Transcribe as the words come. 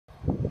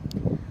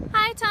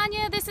Hi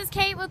Tanya, this is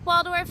Kate with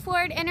Waldorf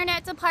Ford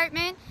Internet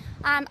Department.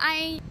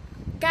 I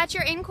got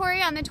your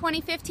inquiry on the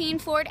 2015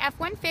 Ford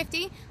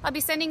F-150. I'll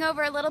be sending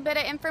over a little bit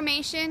of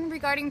information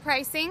regarding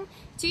pricing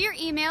to your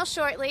email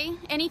shortly.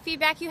 Any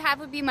feedback you have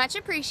would be much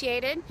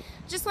appreciated.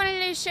 Just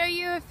wanted to show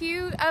you a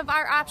few of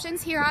our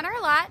options here on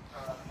our lot.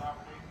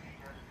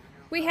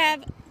 We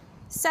have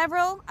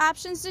several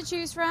options to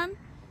choose from.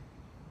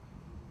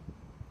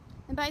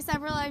 And by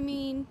several, I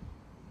mean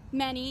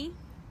many.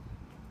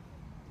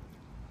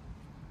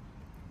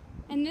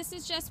 And this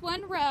is just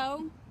one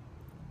row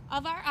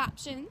of our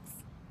options.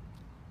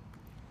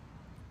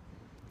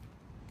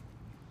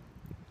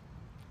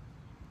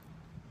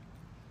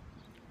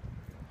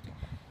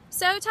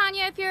 So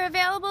Tanya, if you're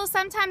available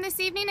sometime this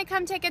evening to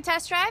come take a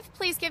test drive,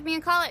 please give me a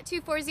call at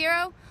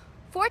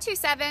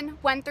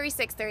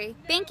 240-427-1363.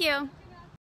 Thank you.